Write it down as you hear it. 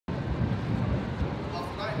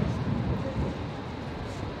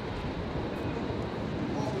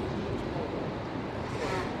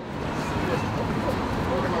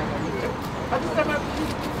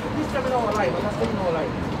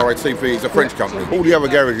RATP is a French company. All the other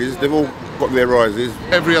garages, they've all got their rises.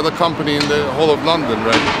 Every other company in the whole of London,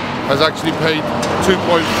 has actually paid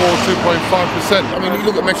 2.4, 2.5%. I mean, you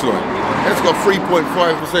look at Michelin, it's got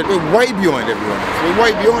 3.5%. We're way behind everyone else. We're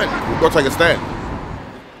way behind. We've got to take a stand.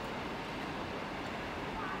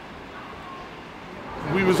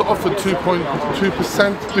 We was offered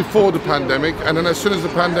 2.2% before the pandemic, and then as soon as the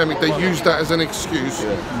pandemic, they used that as an excuse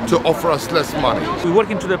to offer us less money. We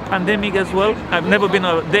work into the pandemic as well. I've never been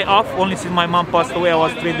a day off. Only since my mom passed away, I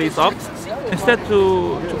was 3 days off. Instead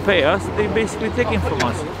to pay us, they basically taking from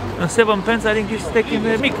us. And 7 pence, I think, is taking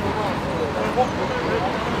the mic.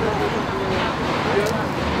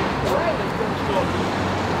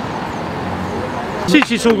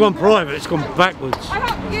 Since it's all gone private, it's gone backwards,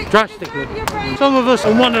 drastically. Some of us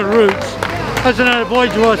on one of the routes hasn't had a boy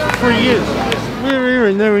to us for 3 years. We're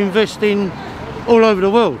hearing they're investing all over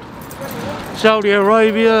the world. Saudi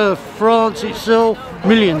Arabia, France itself,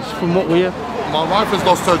 millions from what we hear. My wife has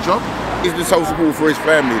lost her job. He's the sole support for his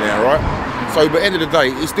family now, right? So, but at the end of the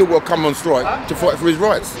day, he's still got to come on strike to fight for his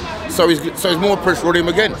rights. So there's more pressure on him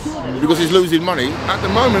again, because he's losing money. At the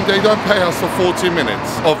moment, they don't pay us for 40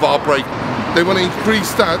 minutes of our break. They want to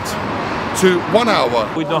increase that to 1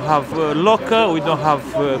 hour. We don't have locker, we don't have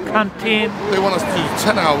canteen. They want us to do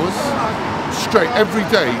 10 hours straight, every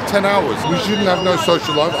day, 10 hours. We shouldn't have no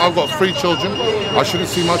social life. I've got 3 children. I shouldn't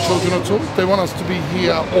see my children at all. They want us to be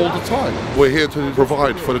here all the time. We're here to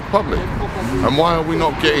provide for the public. And why are we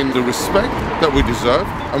not getting the respect that we deserve?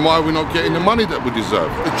 And why are we not getting the money that we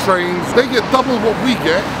deserve? The trains, they get double what we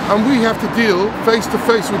get, and we have to deal face to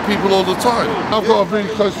face with people all the time. I've got a really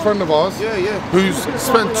close friend of ours who's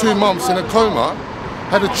spent 2 months in a coma,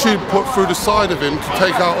 had a tube put through the side of him to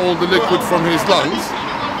take out all the liquid from his lungs.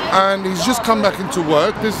 And he's just come back into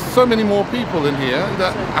work. There's so many more people in here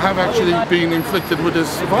that have actually been inflicted with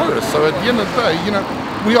this virus. So at the end of the day, you know,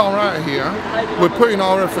 we are out here, we're putting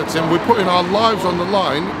our efforts in, we're putting our lives on the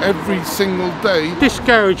line every single day. This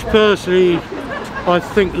garage personally, I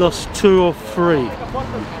think lost 2 or 3.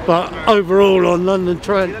 But overall on London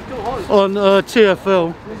Trent, on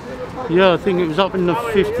TfL, yeah, I think it was up in the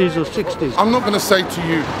 50s or 60s. I'm not going to say to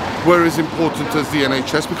you we're as important as the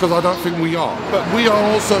NHS, because I don't think we are. But we are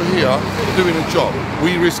also here doing a job.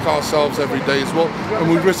 We risk ourselves every day as well,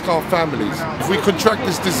 and we risk our families. If we contract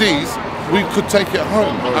this disease, we could take it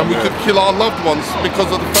home, and we could kill our loved ones because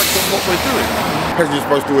of the fact of what we're doing. Passengers are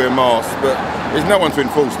supposed to wear masks, but there's no one to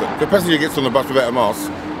enforce that. If a passenger gets on the bus without a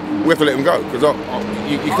mask, we have to let them go, because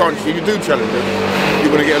you can't. If you do challenge them,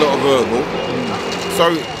 you're going to get a lot of verbal.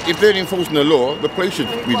 So if they're enforcing the law, the police should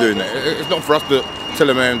be doing that. It's not for us to tell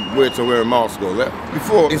a man where to wear a mask or that.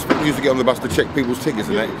 Before, inspectors used to get on the bus to check people's tickets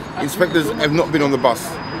and that. Inspectors have not been on the bus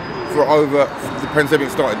for over the pandemic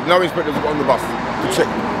started. No inspectors got on the bus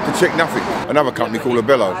to check nothing. Another company called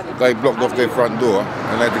Abello, they blocked off their front door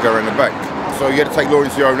and they had to go around the back. So you had to take law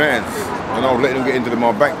into your own hands, and I was letting them get into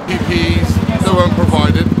my back. PPEs, they weren't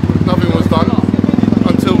provided, nothing was done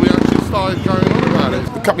until we actually started going on about it.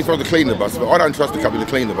 The company's supposed to clean the bus, but I don't trust the company to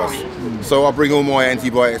clean the bus. So I bring all my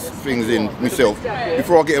antibiotics things in myself.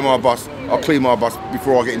 Before I get in my bus, I'll clean my bus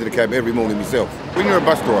before I get into the cab every morning myself. When you're a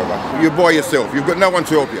bus driver, you're by yourself, you've got no one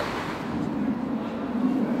to help you.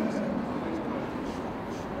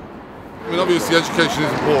 I mean, obviously education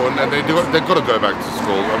is important, and they've got to go back to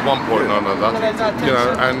school at one point or another, you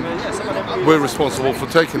know, and we're responsible for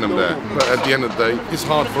taking them there. But at the end of the day, it's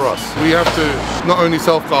hard for us. We have to not only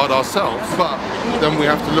safeguard ourselves, but then we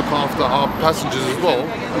have to look after our passengers as well.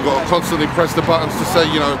 We've got to constantly press the buttons to say,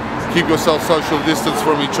 you know, keep yourself social distance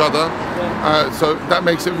from each other. So that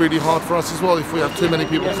makes it really hard for us as well if we have too many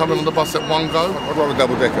people coming on the bus at one go. I'd rather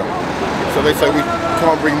double-decker. So they say we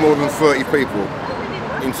can't bring more than 30 people.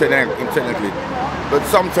 Technically, but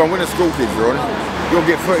sometimes when the school kids are on, you'll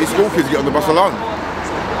get 30 school kids get on the bus alone.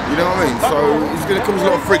 You know what I mean? So it's going to cause a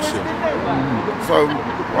lot of friction. So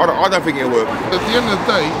I don't think it'll work. At the end of the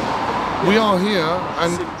day, we are here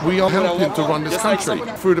and we are helping to run this country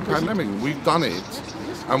through the pandemic. We've done it,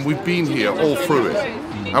 and we've been here all through it,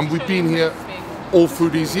 and we've been here all through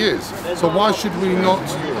these years. So why should we not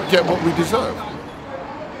get what we deserve?